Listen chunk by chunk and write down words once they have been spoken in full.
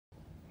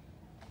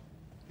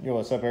Yo,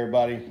 what's up,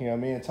 everybody? You know,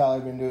 me and Tyler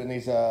have been doing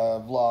these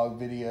vlog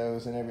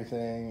videos and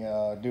everything,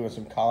 doing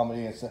some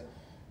comedy and stuff.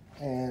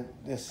 And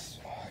this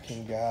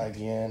fucking guy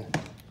again,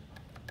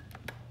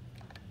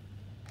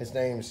 his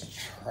name's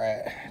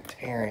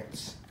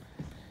Terrance.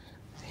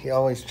 He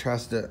always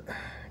tries to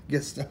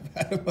get stuff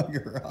out of my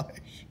garage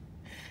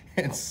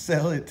and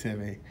sell it to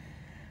me.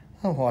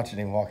 I'm watching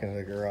him walk into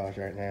the garage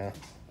right now.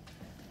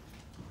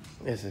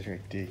 This is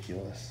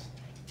ridiculous.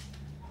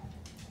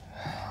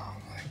 Oh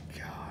my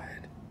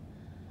God.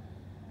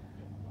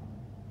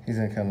 He's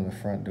gonna come to the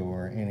front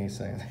door any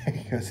second. There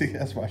he goes. See,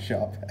 that's my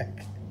Shop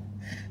Vac.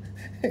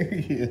 There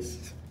he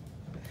is.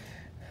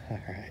 All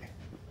right.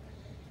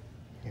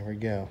 Here we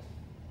go.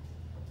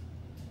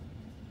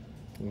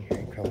 You hear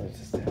him coming to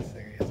the steps.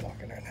 There he is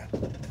walking right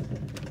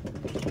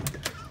now.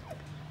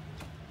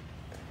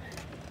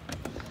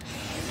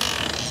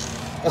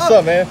 What's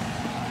up, man?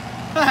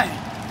 Hey.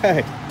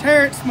 Hey.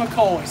 Terrance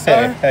McCoy,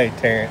 sir. Hey,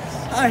 Terrance.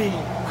 Hey,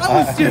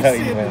 I was just know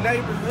you, in the man.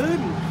 neighborhood.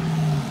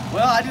 And,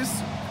 well, I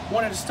just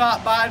wanted to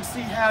stop by and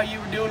see how you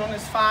were doing on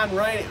this fine,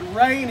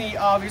 rainy,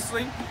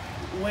 obviously,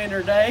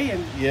 winter day.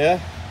 And Yeah?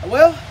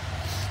 well,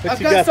 What I've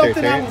you got got there,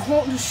 something I Terrance? was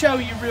wanting to show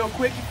you real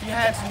quick if you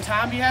had some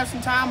time. Do you have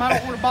some time? I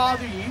don't want to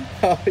bother you.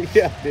 Oh,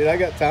 yeah, dude, I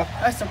got time.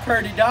 That's a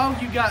pretty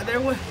dog you got there.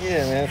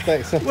 Yeah, man,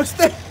 thanks. What's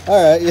that?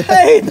 All right, yeah.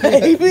 Hey,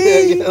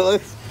 baby. Yeah,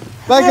 let's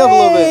back up a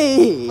little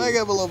Hey. bit. Back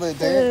up a little bit,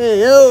 Terrance.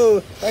 Hey, yo.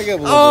 Back up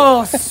a little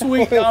Oh,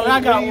 sweet dog. I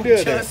What got are you one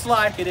doing just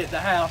like it at the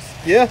house.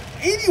 bit. Yeah?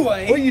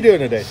 Anyway. What are you doing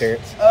today,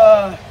 Terrance?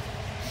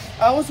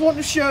 I was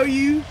wanting to show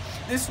you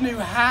this new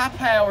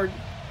high-powered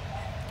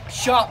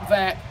Shop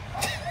Vac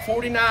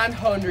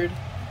 4900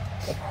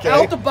 Okay.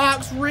 out the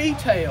box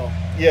retail.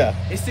 Yeah.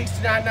 It's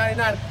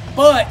 $69.99,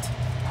 but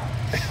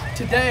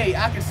today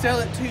I can sell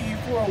it to you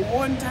for a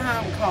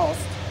one-time cost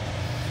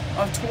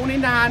of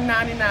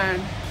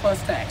 $29.99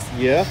 plus tax.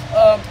 Yeah?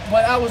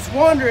 But I was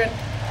wondering,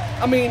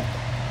 I mean,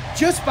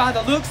 just by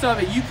the looks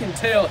of it, you can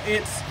tell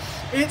it's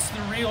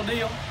the real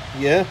deal.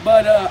 Yeah?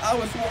 But I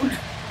was wondering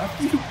a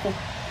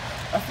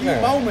few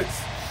Alright.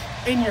 moments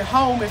in your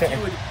home if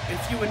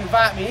you would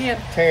invite me in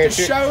Terrance,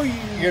 to show you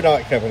You're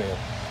not coming in.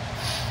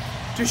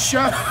 to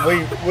show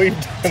We've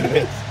done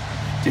this.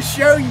 to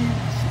show you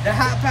the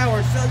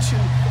high-powered suction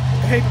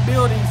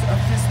capabilities of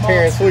this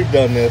Terrance, monster. we've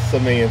done this a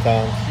million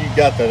times. You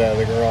got that out of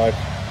the garage.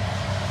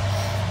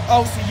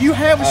 Oh, so you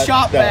have a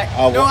Shop no, Vac?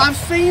 I No, won't. I've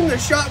seen the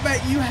Shop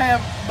Vac you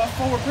have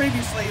before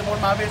previously in one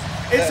of my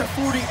videos. It's a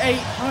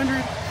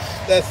 4800.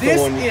 That's the This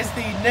one. is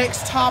the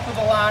next top of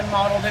the line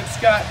model that's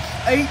got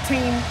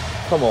 18,000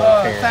 Come on,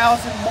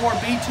 Terrance. more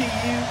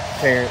BTU.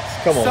 Terrance,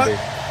 come on, dude.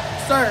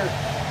 Sir,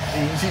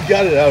 You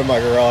got it out of my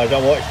garage. I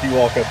watched you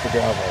walk up the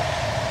driveway.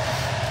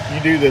 You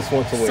do this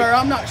once a week. sir,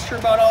 I'm not sure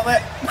about all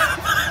that.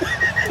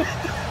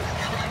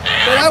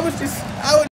 But I was